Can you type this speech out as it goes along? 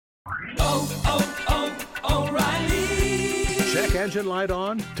O'Reilly. Check engine light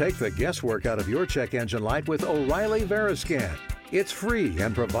on? Take the guesswork out of your check engine light with O'Reilly Veriscan. It's free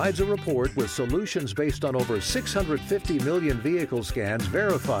and provides a report with solutions based on over 650 million vehicle scans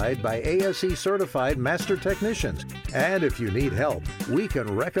verified by ASE certified master technicians. And if you need help, we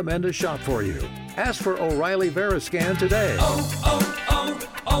can recommend a shop for you. Ask for O'Reilly Veriscan today.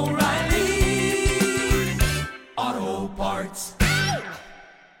 O'Reilly Auto Parts.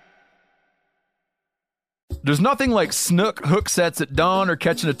 There's nothing like snook hook sets at dawn or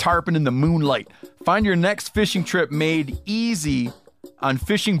catching a tarpon in the moonlight. Find your next fishing trip made easy on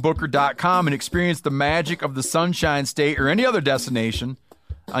fishingbooker.com and experience the magic of the Sunshine State or any other destination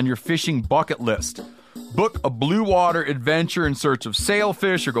on your fishing bucket list. Book a blue water adventure in search of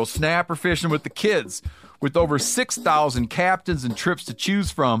sailfish or go snapper fishing with the kids. With over 6,000 captains and trips to choose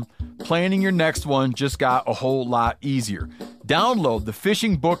from, planning your next one just got a whole lot easier. Download the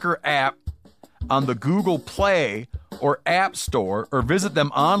Fishing Booker app on the Google Play or App Store, or visit them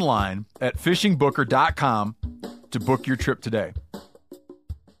online at fishingbooker.com to book your trip today.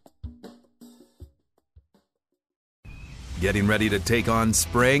 Getting ready to take on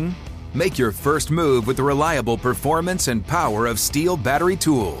spring? Make your first move with the reliable performance and power of Steel battery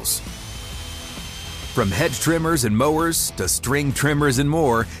tools. From hedge trimmers and mowers to string trimmers and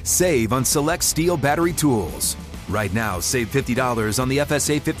more, save on select Steel battery tools. Right now, save $50 on the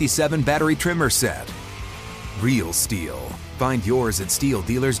FSA 57 battery trimmer set. Real Steel. Find yours at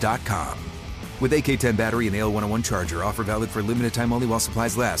steeldealers.com. With AK-10 battery and AL101 charger, offer valid for limited time only while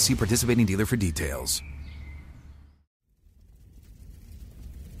supplies last. See participating dealer for details.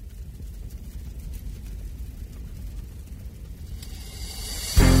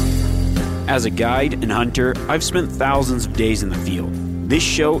 As a guide and hunter, I've spent thousands of days in the field. This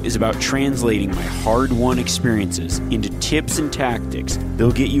show is about translating my hard-won experiences into tips and tactics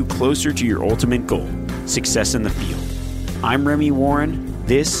that'll get you closer to your ultimate goal, success in the field. I'm Remy Warren.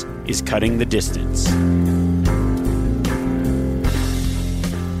 This is Cutting the Distance.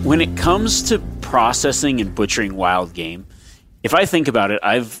 When it comes to processing and butchering wild game, if I think about it,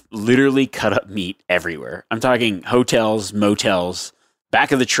 I've literally cut up meat everywhere. I'm talking hotels, motels,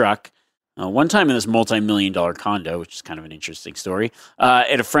 back of the truck. One time in this multi-million-dollar condo, which is kind of an interesting story,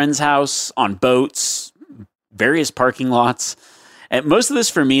 at a friend's house, on boats, various parking lots. And most of this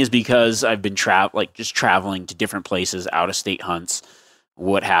for me is because I've been just traveling to different places, out-of-state hunts,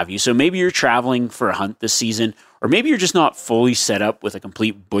 what have you. So maybe you're traveling for a hunt this season, or maybe you're just not fully set up with a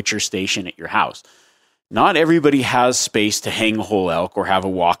complete butcher station at your house. Not everybody has space to hang a whole elk or have a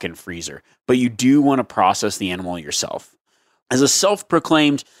walk-in freezer, but you do want to process the animal yourself. As a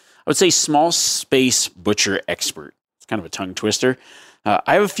self-proclaimed, I would say, small space butcher expert. It's kind of a tongue twister.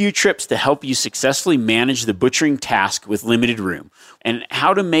 I have a few trips to help you successfully manage the butchering task with limited room and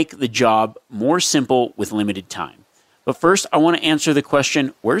how to make the job more simple with limited time. But first, I want to answer the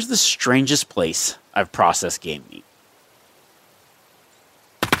question, where's the strangest place I've processed game meat?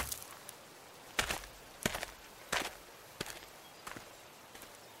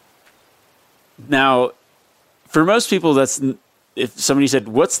 Now, for most people, if somebody said,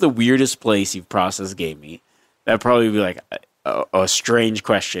 what's the weirdest place you've processed game meat? That'd probably be like a strange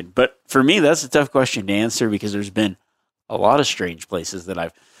question. But for me, that's a tough question to answer because there's been a lot of strange places that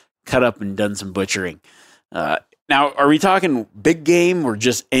I've cut up and done some butchering. Now, are we talking big game or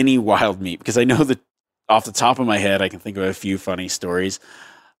just any wild meat? Because I know that off the top of my head, I can think of a few funny stories.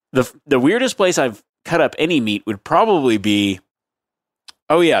 The weirdest place I've cut up any meat would probably be,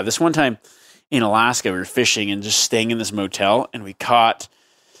 this one time in Alaska, we were fishing and just staying in this motel, and we caught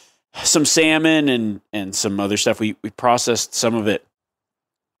some salmon and some other stuff. We processed some of it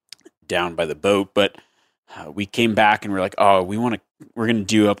down by the boat, but we came back and we're like, we're going to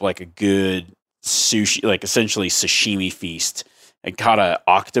do up like a good sushi, like essentially sashimi feast. I caught an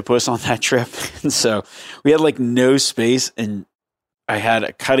octopus on that trip, and so we had like no space, and I had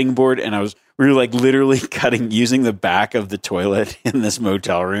a cutting board, and we were like literally using the back of the toilet in this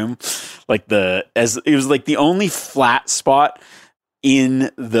motel room. It was like the only flat spot in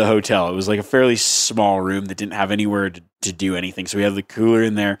the hotel. It was like a fairly small room that didn't have anywhere to do anything. So we had the cooler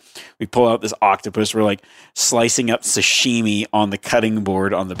in there. We pull out this octopus. We're like slicing up sashimi on the cutting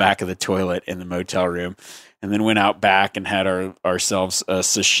board on the back of the toilet in the motel room. And then went out back and had ourselves a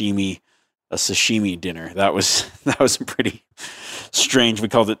sashimi dinner. That was a pretty strange. We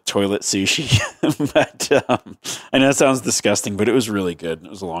called it toilet sushi, but I know it sounds disgusting, but it was really good. It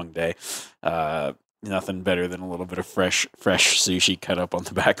was a long day. Nothing better than a little bit of fresh sushi cut up on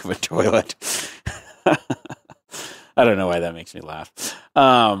the back of a toilet. I don't know why that makes me laugh.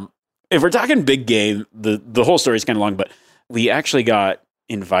 If we're talking big game, the whole story is kind of long, but we actually got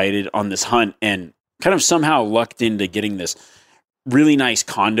invited on this hunt and kind of somehow lucked into getting this really nice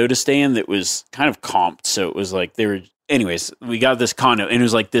condo to stay in that was kind of comped. So it was like anyways, we got this condo and it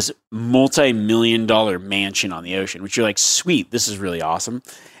was like this multi-million-dollar mansion on the ocean, which you're like, sweet, this is really awesome.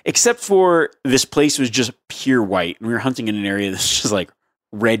 Except for this place was just pure white. And we were hunting in an area that's just like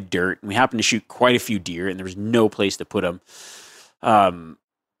red dirt. And we happened to shoot quite a few deer and there was no place to put them.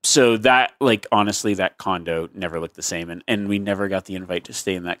 So that, like, honestly, that condo never looked the same. And we never got the invite to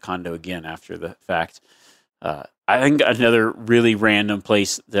stay in that condo again after the fact. I think another really random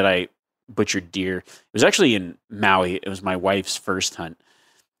place that I butchered deer, it was actually in Maui. It was my wife's first hunt,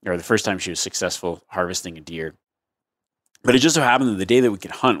 or the first time she was successful harvesting a deer. But it just so happened that the day that we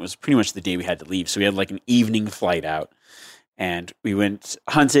could hunt was pretty much the day we had to leave. So we had like an evening flight out. And we went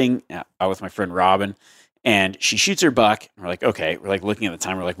hunting out with my friend Robin. And she shoots her buck. And we're like, okay. We're like looking at the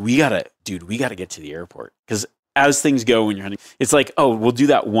time. We're like, we gotta get to the airport. Because as things go when you're hunting, it's like, oh, we'll do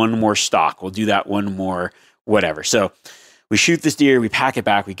that one more stock. We'll do that one more whatever. So we shoot this deer. We pack it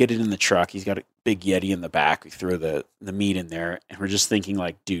back. We get it in the truck. He's got a big Yeti in the back. We throw the meat in there. And we're just thinking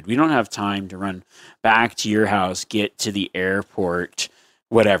like, dude, we don't have time to run back to your house, get to the airport,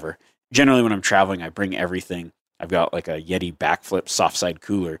 whatever. Generally, when I'm traveling, I bring everything. I've got like a Yeti backflip soft side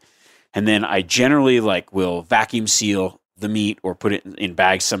cooler. And then I generally like will vacuum seal the meat or put it in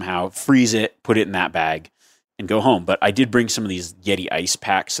bags somehow, freeze it, put it in that bag, and go home. But I did bring some of these Yeti ice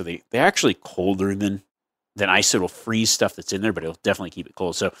packs, so they're actually colder than ice. So it'll freeze stuff that's in there, but it'll definitely keep it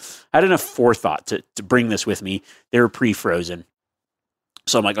cold. So I had enough forethought to bring this with me. They were pre-frozen.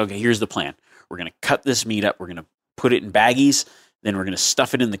 So I'm like, okay, here's the plan. We're going to cut this meat up. We're going to put it in baggies. Then we're going to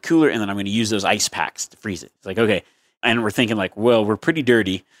stuff it in the cooler, and then I'm going to use those ice packs to freeze it. It's like, okay. And we're thinking like, well, we're pretty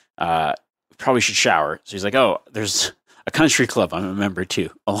dirty. Probably should shower. So he's like, oh, there's a country club I'm a member too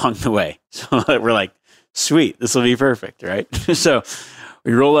along the way. So we're like, sweet, this will be perfect, right? So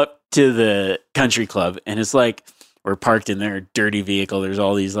we roll up to the country club and it's like, we're parked in their dirty vehicle. There's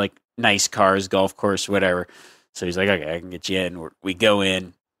all these like nice cars, golf course, whatever. So he's like, okay, I can get you in. We go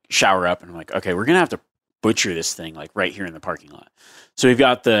in, shower up, and I'm like, okay, we're going to have to butcher this thing like right here in the parking lot. So we've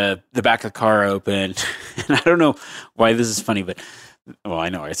got the back of the car open. And I don't know why this is funny, but well, I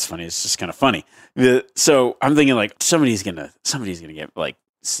know it's funny. It's just kind of funny. So I'm thinking like somebody's gonna get like,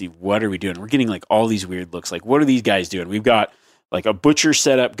 see, what are we doing? We're getting like all these weird looks. Like, what are these guys doing? We've got like a butcher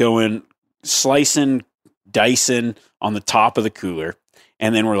setup going, slicing, dicing on the top of the cooler,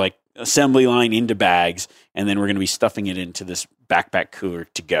 and then we're like assembly line into bags, and then we're going to be stuffing it into this backpack cooler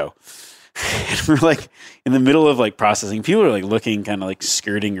to go. And we're like in the middle of like processing. People are like looking, kind of like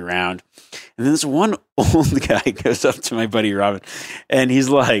skirting around. And then this one old guy goes up to my buddy Robin and he's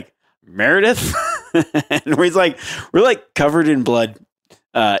like, Meredith? And we're like covered in blood,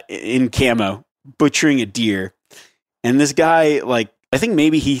 in camo, butchering a deer. And this guy, like, I think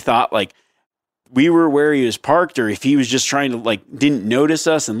maybe he thought like we were where he was parked, or if he was just trying to like, didn't notice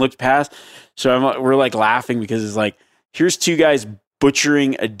us and looked past. So we're like laughing because it's like, here's two guys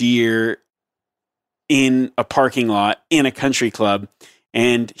butchering a deer in a parking lot in a country club,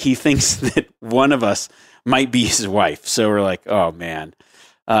 and he thinks that one of us might be his wife. So we're like, oh man,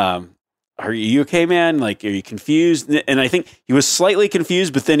 are you okay, man? Like, are you confused? And I think he was slightly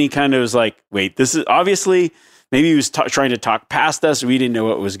confused, but then he kind of was like, wait, this is obviously, maybe he was trying to talk past us. We didn't know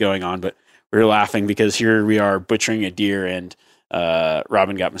what was going on, but we were laughing because here we are butchering a deer, and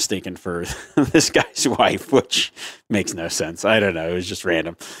Robin got mistaken for this guy's wife, which makes no sense. I don't know. It was just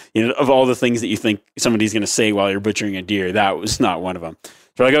random. You know, of all the things that you think somebody's going to say while you're butchering a deer, that was not one of them. So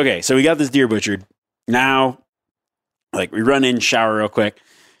we're like, okay, so we got this deer butchered. Now, like, we run in, shower real quick,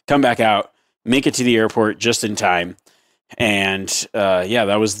 come back out, make it to the airport just in time. And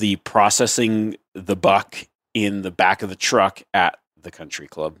that was the processing the buck in the back of the truck at the country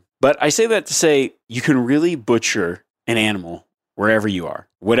club. But I say that to say you can really butcher an animal wherever you are,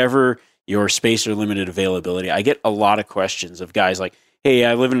 whatever your space or limited availability. I get a lot of questions of guys like, hey,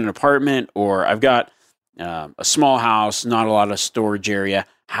 I live in an apartment, or I've got a small house, not a lot of storage area.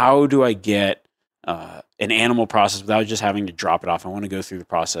 How do I get an animal processed without just having to drop it off? I want to go through the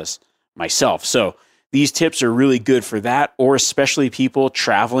process myself. So these tips are really good for that, or especially people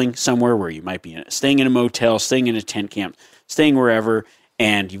traveling somewhere where you might be staying in a motel, staying in a tent camp, staying wherever,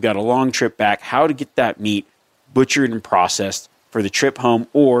 and you've got a long trip back. How to get that meat butchered and processed for the trip home,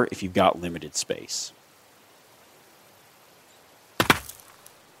 or if you've got limited space.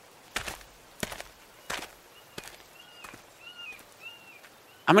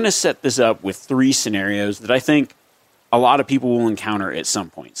 I'm going to set this up with 3 scenarios that I think a lot of people will encounter at some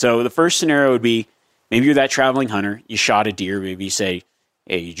point. So the first scenario would be, maybe you're that traveling hunter, you shot a deer, maybe you say,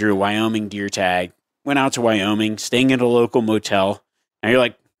 hey, you drew a Wyoming deer tag, went out to Wyoming, staying at a local motel, Now you're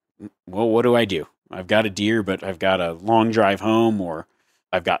like, well, what do I do? I've got a deer, but I've got a long drive home, or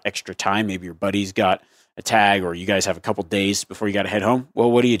I've got extra time. Maybe your buddy's got a tag, or you guys have a couple days before you got to head home.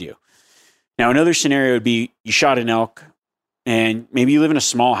 Well, what do you do? Now, another scenario would be you shot an elk, and maybe you live in a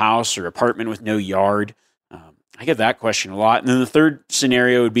small house or apartment with no yard. I get that question a lot. And then the third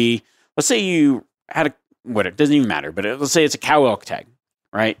scenario would be, let's say you had it doesn't even matter, but let's say it's a cow elk tag,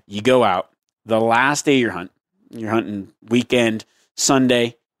 right? You go out the last day you're hunting weekend,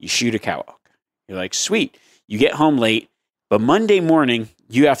 Sunday, you shoot a cow elk. You're like, sweet. You get home late, but Monday morning,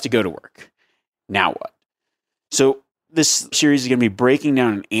 you have to go to work. Now what? So this series is going to be breaking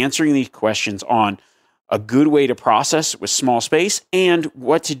down and answering these questions on a good way to process with small space and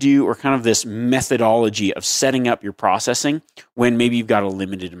what to do, or kind of this methodology of setting up your processing when maybe you've got a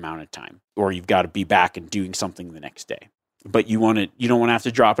limited amount of time, or you've got to be back and doing something the next day. But you don't want to have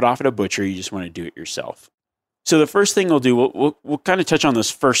to drop it off at a butcher. You just want to do it yourself. So the first thing we'll do, we'll kind of touch on those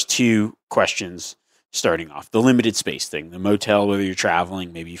first two questions starting off. The limited space thing, the motel, whether you're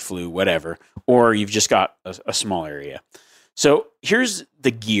traveling, maybe you flew, whatever, or you've just got a small area. So here's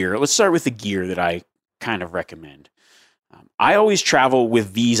the gear. Let's start with the gear that I kind of recommend. I always travel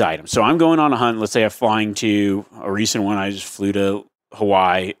with these items. So I'm going on a hunt. Let's say I'm flying to a recent one. I just flew to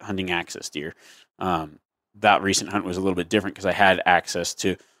Hawaii hunting access deer. That recent hunt was a little bit different because I had access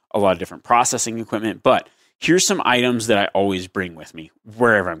to a lot of different processing equipment. But here's some items that I always bring with me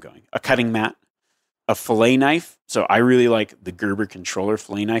wherever I'm going. A cutting mat, a fillet knife. So I really like the Gerber Controller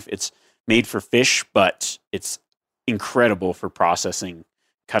fillet knife. It's made for fish, but it's incredible for processing,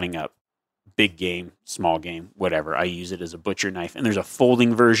 cutting up big game, small game, whatever. I use it as a butcher knife. And there's a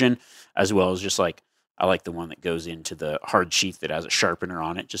folding version as well as just like, I like the one that goes into the hard sheath that has a sharpener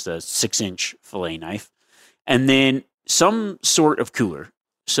on it, just a 6-inch fillet knife. And then some sort of cooler.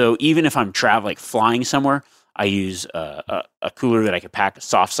 So even if I'm traveling, like flying somewhere, I use a cooler that I could pack, a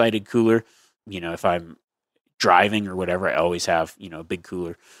soft-sided cooler. If I'm driving or whatever, I always have, a big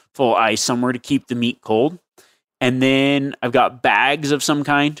cooler full of ice somewhere to keep the meat cold. And then I've got bags of some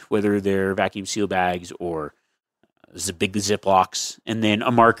kind, whether they're vacuum seal bags or big Ziplocs, and then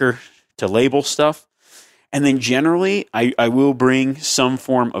a marker to label stuff. And then generally, I will bring some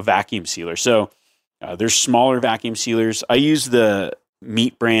form of vacuum sealer. So there's smaller vacuum sealers. I use the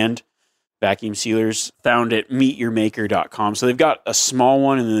Meat brand vacuum sealers found at meetyourmaker.com. So they've got a small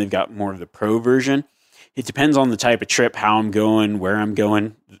one, and then they've got more of the pro version. It depends on the type of trip, how I'm going, where I'm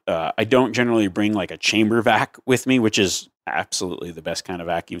going. I don't generally bring like a chamber vac with me, which is absolutely the best kind of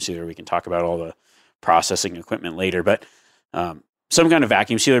vacuum sealer. We can talk about all the processing equipment later, but some kind of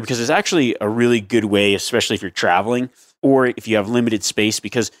vacuum sealer, because it's actually a really good way, especially if you're traveling or if you have limited space,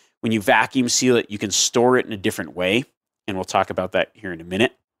 because when you vacuum seal it, you can store it in a different way. And we'll talk about that here in a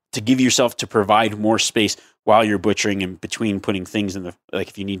minute, to give yourself to provide more space while you're butchering and between putting things in like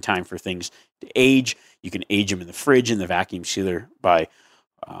if you need time for things to age, you can age them in the fridge in the vacuum sealer by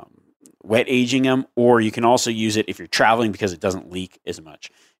wet aging them, or you can also use it if you're traveling because it doesn't leak as much.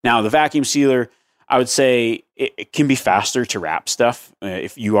 Now, the vacuum sealer, I would say it can be faster to wrap stuff.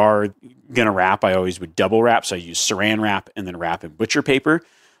 If you are going to wrap, I always would double wrap. So I use saran wrap and then wrap in butcher paper.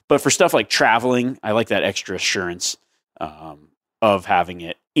 But for stuff like traveling, I like that extra assurance of having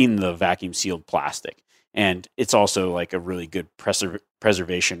it in the vacuum sealed plastic. And it's also like a really good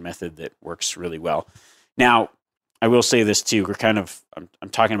preservation method that works really well. Now, I will say this too. I'm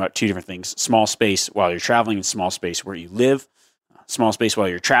talking about two different things: small space while you're traveling and small space where you live. Small space while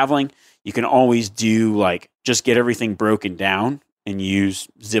you're traveling, you can always do like just get everything broken down and use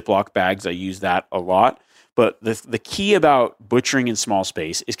Ziploc bags. I use that a lot. But the key about butchering in small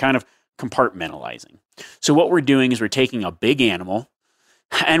space is kind of compartmentalizing. So what we're doing is we're taking a big animal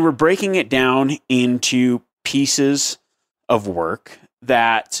and we're breaking it down into pieces of work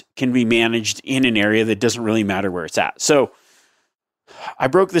that can be managed in an area that doesn't really matter where it's at. So I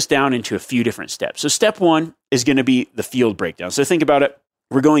broke this down into a few different steps. So step one is going to be the field breakdown. So think about it.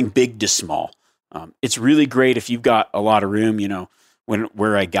 We're going big to small. It's really great if you've got a lot of room.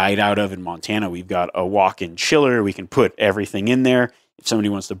 Where I guide out of in Montana, we've got a walk-in chiller. We can put everything in there. If somebody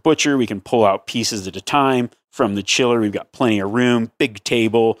wants to butcher, we can pull out pieces at a time from the chiller. We've got plenty of room, big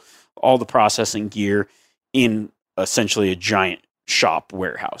table, all the processing gear in essentially a giant shop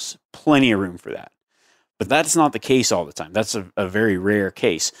warehouse. Plenty of room for that. But that's not the case all the time. That's a very rare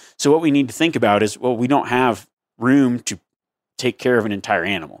case. So what we need to think about is, we don't have room to take care of an entire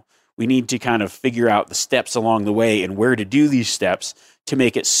animal. We need to kind of figure out the steps along the way and where to do these steps to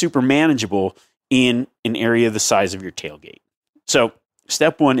make it super manageable in an area the size of your tailgate. So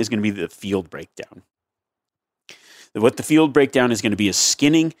step one is going to be the field breakdown. What the field breakdown is going to be is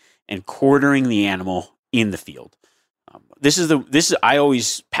skinning and quartering the animal in the field. I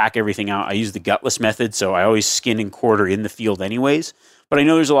always pack everything out. I use the gutless method, so I always skin and quarter in the field anyways. But I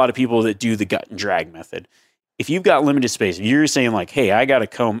know there's a lot of people that do the gut and drag method. If you've got limited space, if you're saying like, hey, I got to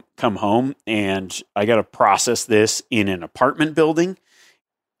come home and I got to process this in an apartment building,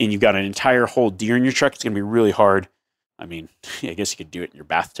 and you've got an entire whole deer in your truck, it's going to be really hard. I mean, I guess you could do it in your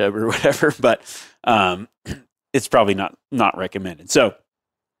bathtub or whatever, but it's probably not recommended. So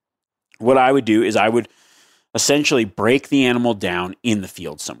what I would do is I would essentially break the animal down in the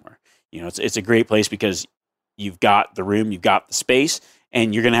field somewhere. It's a great place because you've got the room, you've got the space,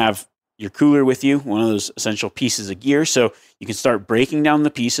 and you're going to have your cooler with you, one of those essential pieces of gear. So you can start breaking down the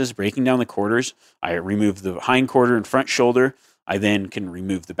pieces, breaking down the quarters. I remove the hind quarter and front shoulder. I then can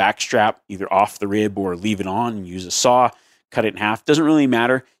remove the back strap, either off the rib or leave it on and use a saw, cut it in half. Doesn't really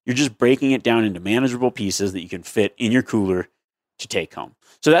matter. You're just breaking it down into manageable pieces that you can fit in your cooler to take home.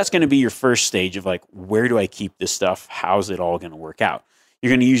 So that's going to be your first stage of like, where do I keep this stuff? How's it all going to work out? You're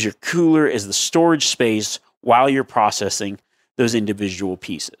going to use your cooler as the storage space while you're processing those individual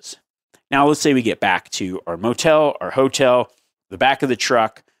pieces. Now, let's say we get back to our motel, our hotel, the back of the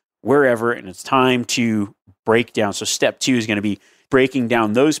truck, wherever, and it's time to break down. So step 2 is going to be breaking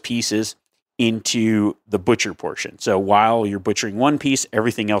down those pieces into the butcher portion. So while you're butchering one piece,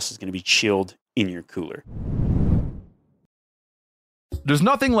 everything else is going to be chilled in your cooler. There's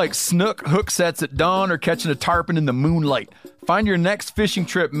nothing like snook hook sets at dawn or catching a tarpon in the moonlight. Find your next fishing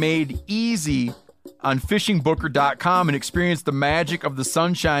trip made easy on fishingbooker.com and experience the magic of the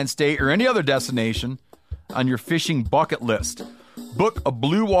Sunshine State or any other destination on your fishing bucket list. Book a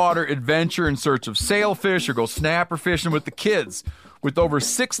blue water adventure in search of sailfish or go snapper fishing with the kids. With over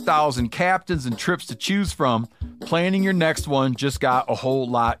 6,000 captains and trips to choose from, planning your next one just got a whole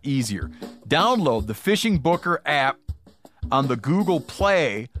lot easier. Download the Fishing Booker app on the Google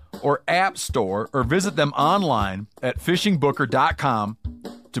Play or App Store or visit them online at fishingbooker.com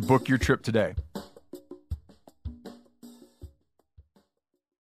to book your trip today.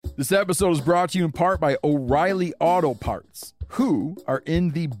 This episode is brought to you in part by O'Reilly Auto Parts, who are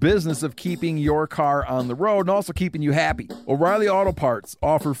in the business of keeping your car on the road and also keeping you happy. O'Reilly Auto Parts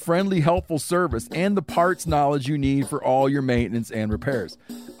offer friendly, helpful service and the parts knowledge you need for all your maintenance and repairs.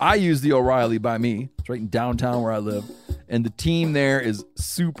 I use the O'Reilly by me. It's right in downtown where I live. And the team there is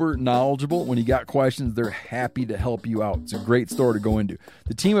super knowledgeable. When you got questions, they're happy to help you out. It's a great store to go into.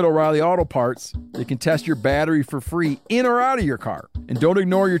 The team at O'Reilly Auto Parts, they can test your battery for free in or out of your car. And don't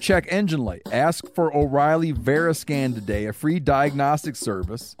ignore your check engine light. Ask for O'Reilly VeriScan today, a free diagnostic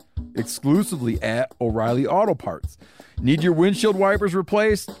service exclusively at O'Reilly Auto Parts. Need your windshield wipers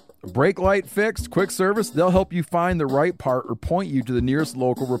replaced? A brake light fixed? Quick service? They'll help you find the right part or point you to the nearest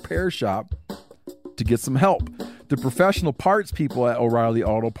local repair shop to get some help. The professional parts people at O'Reilly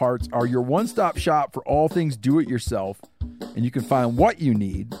Auto Parts are your one-stop shop for all things do-it-yourself, and you can find what you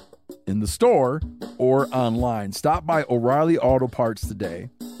need in the store or online. Stop by O'Reilly Auto Parts today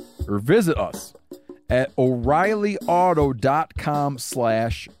or visit us at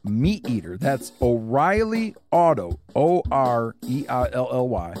O'ReillyAuto.com/meateater. That's O'Reilly Auto,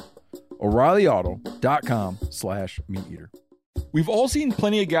 O-R-E-I-L-L-Y, O'ReillyAuto.com/meateater. We've all seen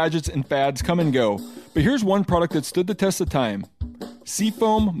plenty of gadgets and fads come and go, but here's one product that stood the test of time: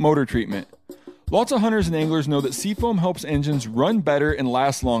 Seafoam Motor Treatment. Lots of hunters and anglers know that Seafoam helps engines run better and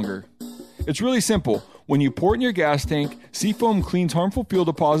last longer. It's really simple. When you pour it in your gas tank, Seafoam cleans harmful fuel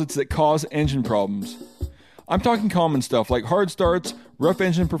deposits that cause engine problems. I'm talking common stuff like hard starts, rough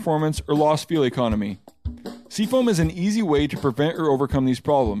engine performance, or lost fuel economy. Seafoam is an easy way to prevent or overcome these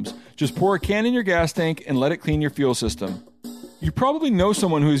problems. Just pour a can in your gas tank and let it clean your fuel system. You probably know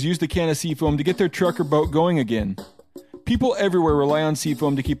someone who has used a can of Seafoam to get their truck or boat going again. People everywhere rely on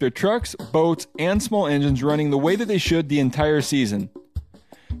Seafoam to keep their trucks, boats, and small engines running the way that they should the entire season.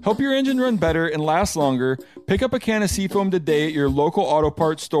 Help your engine run better and last longer. Pick up a can of Seafoam today at your local auto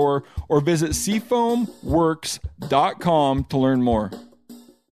parts store or visit seafoamworks.com to learn more.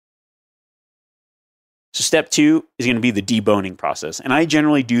 So step 2 is going to be the deboning process. And I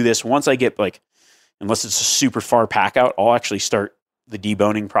generally do this once I get unless it's a super far pack out, I'll actually start the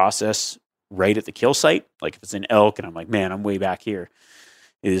deboning process right at the kill site. Like if it's an elk and I'm like, man, I'm way back here.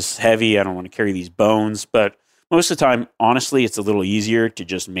 It is heavy. I don't want to carry these bones. But most of the time, honestly, it's a little easier to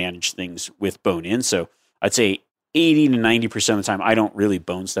just manage things with bone in. So I'd say 80 to 90% of the time, I don't really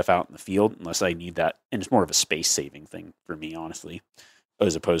bone stuff out in the field unless I need that. And it's more of a space saving thing for me, honestly,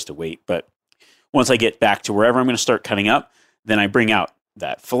 as opposed to weight. But once I get back to wherever I'm going to start cutting up, then I bring out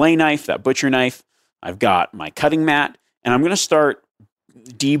that fillet knife, that butcher knife. I've got my cutting mat, and I'm going to start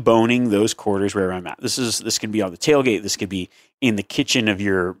deboning those quarters wherever I'm at. This can be on the tailgate. This could be in the kitchen of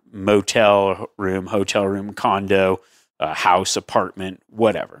your motel room, hotel room, condo, a house, apartment,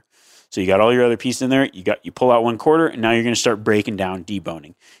 whatever. So you got all your other pieces in there. You pull out 1/4, and now you're going to start breaking down,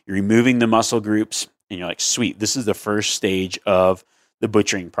 deboning. You're removing the muscle groups, and you're like, sweet, this is the first stage of the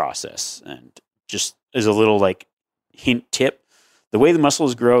butchering process. And just as a little like hint tip, the way the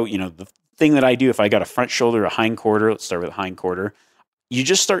muscles grow, the thing that I do, if I got a front shoulder, a hind quarter, let's start with a hind quarter, you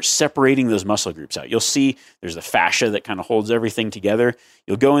just start separating those muscle groups out. You'll see there's the fascia that kind of holds everything together.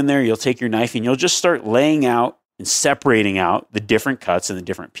 You'll go in there, you'll take your knife, and you'll just start laying out and separating out the different cuts and the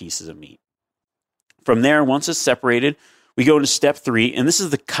different pieces of meat. From there, once it's separated, we go into step 3, and this is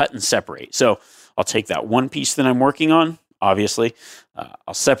the cut and separate. So I'll take that one piece that I'm working on, obviously.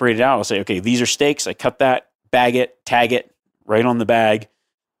 I'll separate it out. I'll say, okay, these are steaks. I cut that, bag it, tag it right on the bag.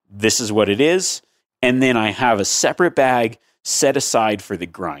 This is what it is. And then I have a separate bag set aside for the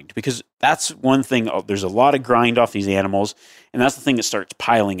grind, because that's one thing. There's a lot of grind off these animals, and that's the thing that starts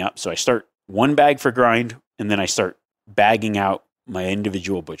piling up. So I start one bag for grind, and then I start bagging out my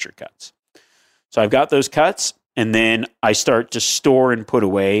individual butcher cuts. So I've got those cuts, and then I start to store and put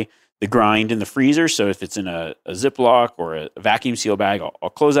away the grind in the freezer. So if it's in a Ziploc or a vacuum seal bag,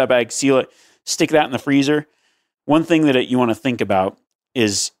 I'll close that bag, seal it, stick that in the freezer. One thing that you want to think about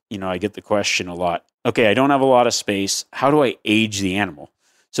is, I get the question a lot. Okay, I don't have a lot of space. How do I age the animal?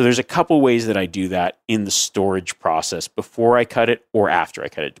 So there's a couple ways that I do that in the storage process before I cut it or after I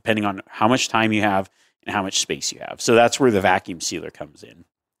cut it, depending on how much time you have and how much space you have. So that's where the vacuum sealer comes in.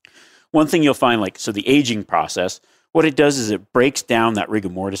 One thing you'll find, so the aging process, what it does is it breaks down that rigor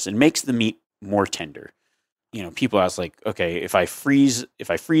mortis and makes the meat more tender. People ask okay, if I freeze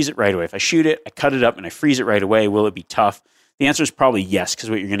it right away, if I shoot it, I cut it up and I freeze it right away, will it be tough? The answer is probably yes,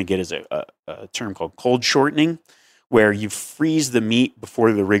 because what you're going to get is a term called cold shortening, where you freeze the meat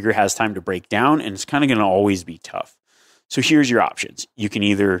before the rigor has time to break down, and it's kind of going to always be tough. So here's your options. You can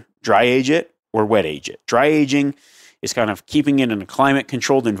either dry age it or wet age it. Dry aging is kind of keeping it in a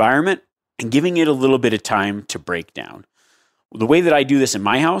climate-controlled environment and giving it a little bit of time to break down. The way that I do this in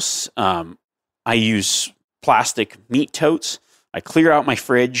my house, I use plastic meat totes. I clear out my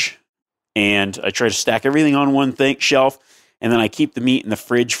fridge, and I try to stack everything on one shelf, and then I keep the meat in the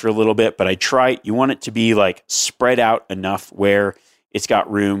fridge for a little bit, but you want it to be spread out enough where it's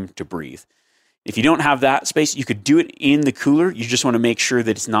got room to breathe. If you don't have that space, you could do it in the cooler. You just want to make sure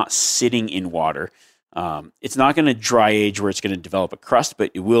that it's not sitting in water. It's not going to dry age where it's going to develop a crust, but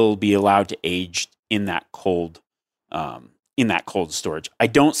it will be allowed to age in that cold storage. I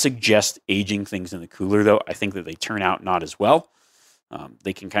don't suggest aging things in the cooler, though. I think that they turn out not as well.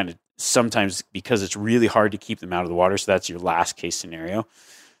 They can kind of sometimes, because it's really hard to keep them out of the water. So that's your last case scenario.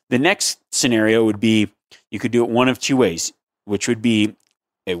 The next scenario would be, you could do it one of two ways, which would be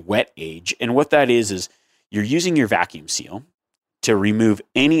a wet age. And what that is you're using your vacuum seal to remove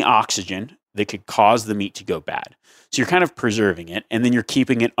any oxygen that could cause the meat to go bad. So you're kind of preserving it, and then you're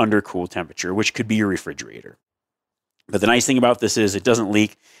keeping it under cool temperature, which could be your refrigerator. But the nice thing about this is it doesn't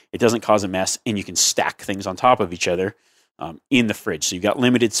leak, it doesn't cause a mess, and you can stack things on top of each other in the fridge. So you've got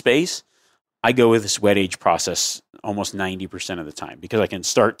limited space. I go with this wet age process almost 90% of the time, because I can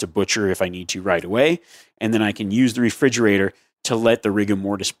start to butcher if I need to right away, and then I can use the refrigerator to let the rigor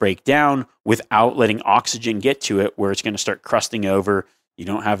mortis break down without letting oxygen get to it, where it's going to start crusting over. You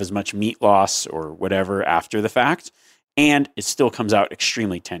don't have as much meat loss or whatever after the fact, and it still comes out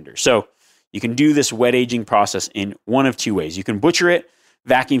extremely tender. So you can do this wet aging process in one of two ways. You can butcher it,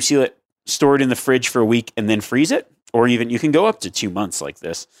 vacuum seal it, store it in the fridge for a week, and then freeze it, or even you can go up to 2 months like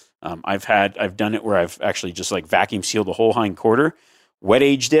this. I've done it where I've actually just vacuum sealed the whole hind quarter, wet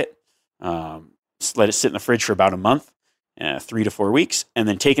aged it, let it sit in the fridge for about a month, 3 to 4 weeks, and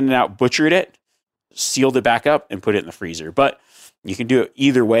then taken it out, butchered it, sealed it back up, and put it in the freezer. But you can do it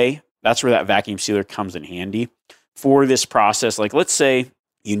either way. That's where that vacuum sealer comes in handy for this process. Let's say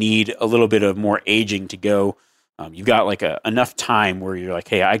you need a little bit of more aging to go. You've got enough time where you're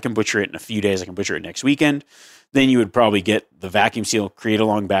hey, I can butcher it in a few days. I can butcher it next weekend. Then you would probably get the vacuum seal, create a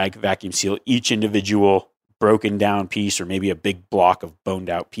long bag, vacuum seal each individual broken down piece, or maybe a big block of boned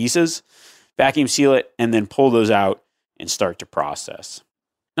out pieces, vacuum seal it, and then pull those out and start to process.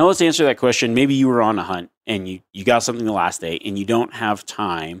 Now let's answer that question. Maybe you were on a hunt and you got something the last day and you don't have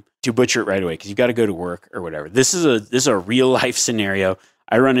time to butcher it right away because you've got to go to work or whatever. This is a real life scenario.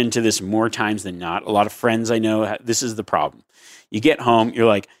 I run into this more times than not. A lot of friends I know, this is the problem. You get home, you're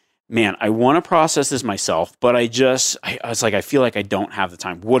like, man, I want to process this myself, but I feel like I don't have the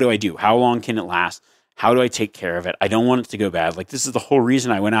time. What do I do? How long can it last? How do I take care of it? I don't want it to go bad. This is the whole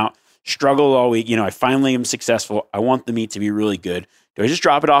reason I went out, struggled all week. I finally am successful. I want the meat to be really good. Do I just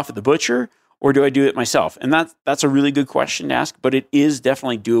drop it off at the butcher, or do I do it myself? And that's a really good question to ask, but it is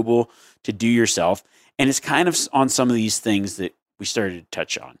definitely doable to do yourself. And it's kind of on some of these things that we started to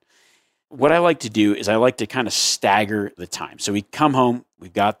touch on. What I like to do is I like to kind of stagger the time. So we come home,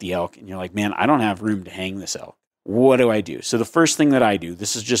 we've got the elk, and you're like, man, I don't have room to hang this elk. What do I do? So the first thing that I do,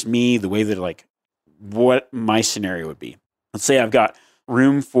 this is just me, the way that like what my scenario would be. Let's say I've got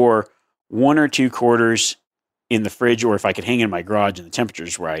room for 1 or 2 quarters in the fridge, or if I could hang it in my garage and the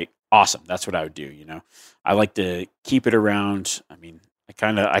temperature's right, awesome. That's what I would do. You know, I like to keep it around. I mean, I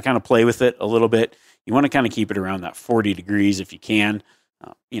kind of play with it a little bit. You want to kind of keep it around that 40 degrees if you can.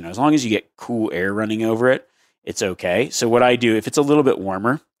 You know, as long as you get cool air running over it, it's okay. So what I do, if it's a little bit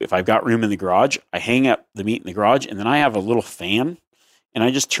warmer, if I've got room in the garage, I hang up the meat in the garage, and then I have a little fan, and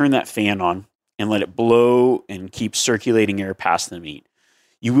I just turn that fan on and let it blow and keep circulating air past the meat.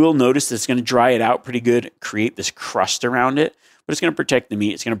 You will notice that it's going to dry it out pretty good, create this crust around it, but it's going to protect the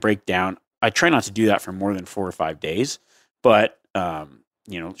meat. It's going to break down. I try not to do that for more than 4 or 5 days, but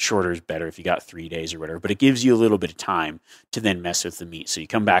you know, shorter is better if you got 3 days or whatever, but it gives you a little bit of time to then mess with the meat. So you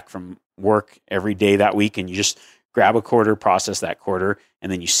come back from work every day that week and you just grab a quarter, process that quarter,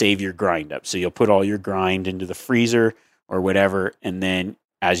 and then you save your grind up. So you'll put all your grind into the freezer or whatever, and then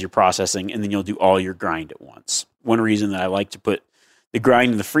as you're processing, and then you'll do all your grind at once. One reason that I like to put the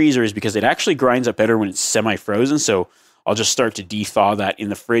grind in the freezer is because it actually grinds up better when it's semi-frozen. So I'll just start to de-thaw that in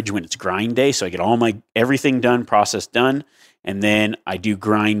the fridge when it's grind day. So I get all my everything done, process done. And then I do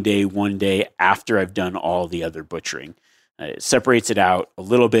grind day one day after I've done all the other butchering. It separates it out a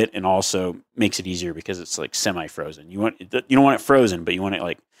little bit and also makes it easier because it's like semi-frozen. You don't want it frozen, but you want it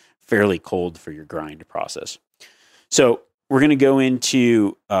like fairly cold for your grind process. So we're going to go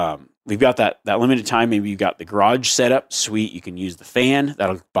into, we've got that limited time. Maybe you've got the garage set up. Sweet. You can use the fan.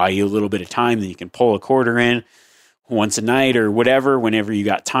 That'll buy you a little bit of time. Then you can pull a quarter in once a night or whatever, whenever you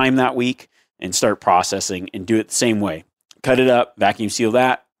got time that week, and start processing and do it the same way. Cut it up, vacuum seal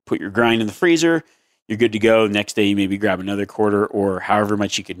that, put your grind in the freezer. You're good to go. Next day, you maybe grab another quarter or however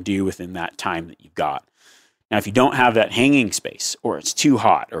much you can do within that time that you've got. Now, if you don't have that hanging space, or it's too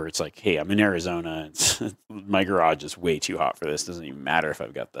hot, or it's like, hey, I'm in Arizona, my garage is way too hot for this. Doesn't even matter if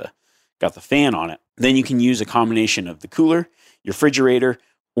I've got the fan on it. Then you can use a combination of the cooler, your refrigerator,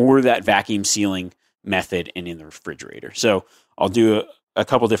 or that vacuum sealing method and in the refrigerator. So I'll do a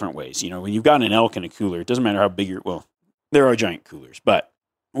couple different ways. You know, when you've got an elk in a cooler, it doesn't matter how big there are giant coolers, but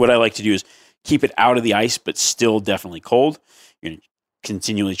what I like to do is keep it out of the ice, but still definitely cold. You're going to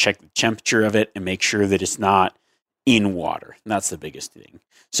continually check the temperature of it and make sure that it's not in water. And that's the biggest thing.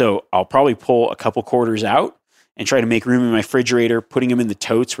 So I'll probably pull a couple quarters out and try to make room in my refrigerator, putting them in the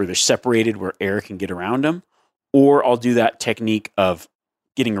totes where they're separated, where air can get around them. Or I'll do that technique of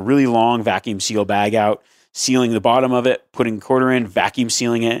getting a really long vacuum seal bag out, sealing the bottom of it, putting a quarter in, vacuum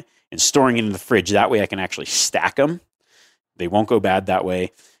sealing it, and storing it in the fridge. That way I can actually stack them. They won't go bad that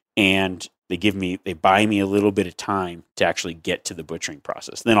way. And they buy me a little bit of time to actually get to the butchering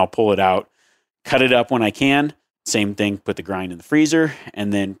process. Then I'll pull it out, cut it up when I can. Same thing, put the grind in the freezer,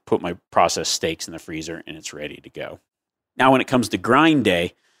 and then put my processed steaks in the freezer, and it's ready to go. Now, when it comes to grind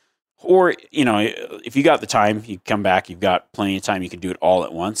day, or, you know, if you got the time, you come back, you've got plenty of time, you can do it all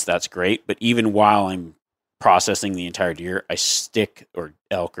at once. That's great. But even while I'm processing the entire deer, or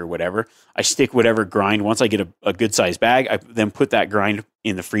elk or whatever, I stick whatever grind. Once I get a good sized bag, I then put that grind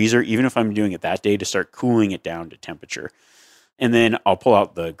in the freezer, even if I'm doing it that day, to start cooling it down to temperature. And then I'll pull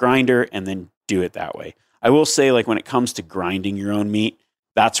out the grinder and then do it that way. I will say, like, when it comes to grinding your own meat,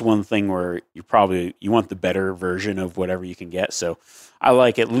 that's one thing where you want the better version of whatever you can get. So I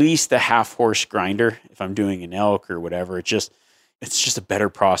like at least a half horse grinder if I'm doing an elk or whatever. It's just a better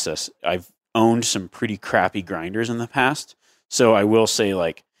process. I've owned some pretty crappy grinders in the past. So I will say,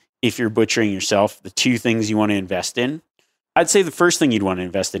 like, if you're butchering yourself, the two things you want to invest in, I'd say the first thing you'd want to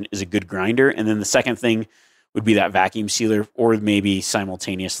invest in is a good grinder. And then the second thing would be that vacuum sealer, or maybe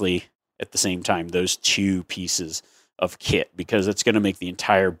simultaneously at the same time, those two pieces of kit, because it's going to make the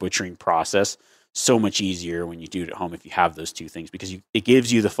entire butchering process so much easier when you do it at home if you have those two things, because it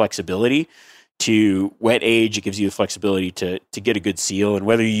gives you the flexibility to wet age. It gives you the flexibility to get a good seal. And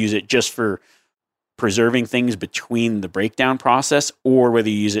whether you use it just for preserving things between the breakdown process, or whether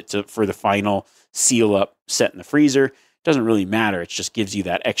you use it for the final seal up set in the freezer, doesn't really matter. It just gives you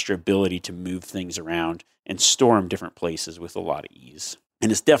that extra ability to move things around and store them different places with a lot of ease.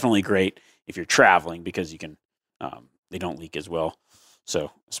 And it's definitely great if you're traveling, because you can, they don't leak as well.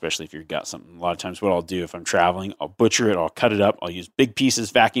 So especially if you've got something, a lot of times what I'll do if I'm traveling, I'll butcher it, I'll cut it up, I'll use big pieces,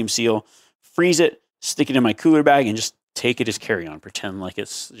 vacuum seal, freeze it, stick it in my cooler bag, and just take it as carry-on. Pretend like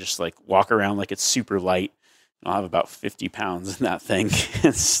it's just like walk around like it's super light. I'll have about 50 pounds in that thing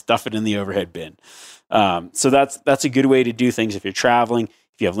and stuff it in the overhead bin. So that's a good way to do things if you're traveling,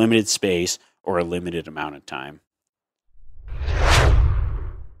 if you have limited space, or a limited amount of time.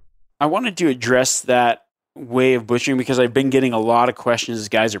 I wanted to address that way of butchering because I've been getting a lot of questions as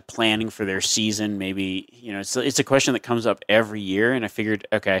guys are planning for their season. Maybe, it's a question that comes up every year, and I figured,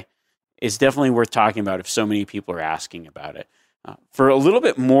 okay, it's definitely worth talking about if so many people are asking about it. For a little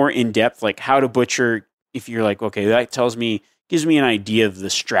bit more in-depth, like how to butcher, if you're like, okay, that gives me an idea of the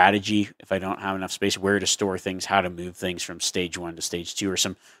strategy if I don't have enough space, where to store things, how to move things from stage 1 to stage 2, or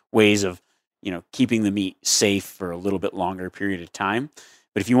some ways of, keeping the meat safe for a little bit longer period of time.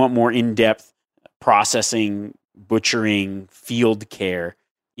 But if you want more in-depth processing, butchering, field care,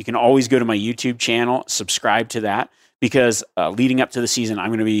 you can always go to my YouTube channel, subscribe to that, because leading up to the season, I'm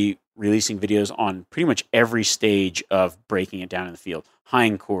going to be releasing videos on pretty much every stage of breaking it down in the field.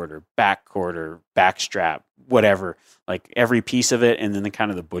 Hind quarter, back strap, whatever, like every piece of it, and then the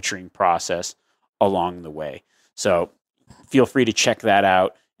kind of the butchering process along the way. So feel free to check that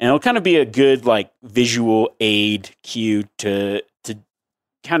out. And it'll kind of be a good like visual aid cue to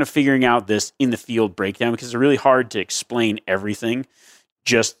kind of figuring out this in the field breakdown, because it's really hard to explain everything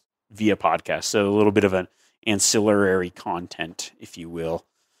just via podcast. So a little bit of an ancillary content, if you will.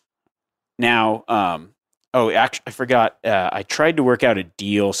 Now, actually, I forgot. I tried to work out a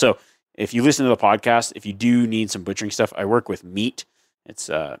deal. So if you listen to the podcast, if you do need some butchering stuff, I work with Meat. It's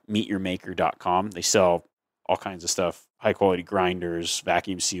meatyourmaker.com. They sell all kinds of stuff, high quality grinders,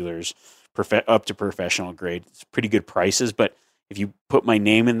 vacuum sealers, up to professional grade. It's pretty good prices, but if you put my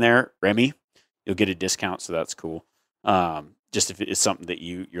name in there, Remy, you'll get a discount. So that's cool. Just if it's something that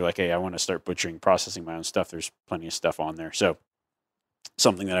you're like, hey, I want to start butchering, processing my own stuff. There's plenty of stuff on there. So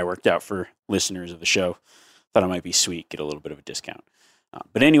something that I worked out for listeners of the show. Thought it might be sweet, get a little bit of a discount.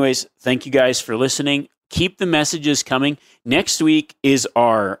 But anyways, thank you guys for listening. Keep the messages coming. Next week is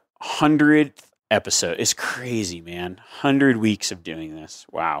our 100th episode. It's crazy, man. 100 weeks of doing this.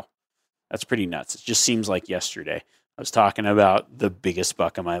 Wow. That's pretty nuts. It just seems like yesterday. I was talking about the biggest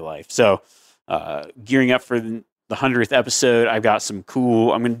buck of my life. So gearing up for the 100th episode, I've got I'm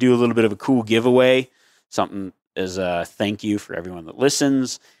going to do a little bit of a cool giveaway, something as a thank you for everyone that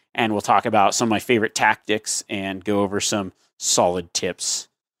listens. And we'll talk about some of my favorite tactics and go over some solid tips,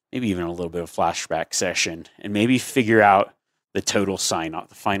 maybe even a little bit of flashback session, and maybe figure out the total sign-off,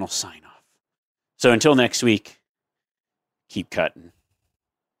 the final sign-off. So until next week, keep cutting.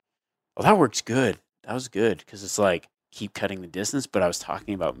 Well, that works good. That was good, because it's like, keep cutting the distance, but I was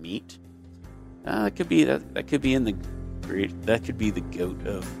talking about meat. That could be in the great. That could be the goat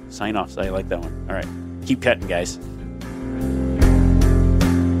of sign-offs. I like that one. All right. Keep cutting, guys.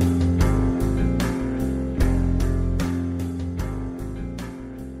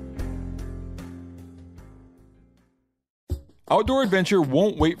 Outdoor adventure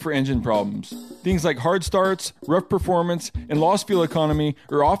won't wait for engine problems. Things like hard starts, rough performance, and lost fuel economy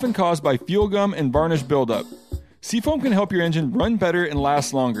are often caused by fuel gum and varnish buildup. Seafoam can help your engine run better and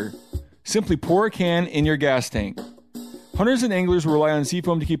last longer. Simply pour a can in your gas tank. Hunters and anglers rely on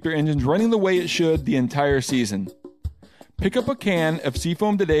Seafoam to keep their engines running the way it should the entire season. Pick up a can of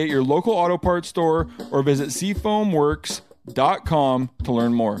Seafoam today at your local auto parts store or visit seafoamworks.com to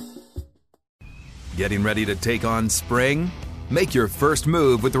learn more. Getting ready to take on spring? Make your first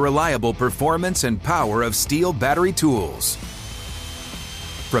move with the reliable performance and power of Steel battery tools.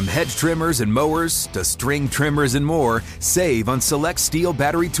 From hedge trimmers and mowers to string trimmers and more, save on select Steel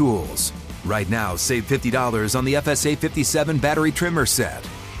battery tools. Right now, save $50 on the FSA 57 battery trimmer set.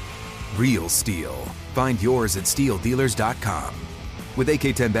 Real Steel. Find yours at steeldealers.com. With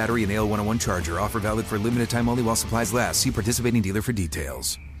AK-10 battery and AL101 charger, offer valid for limited time only while supplies last. See participating dealer for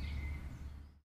details.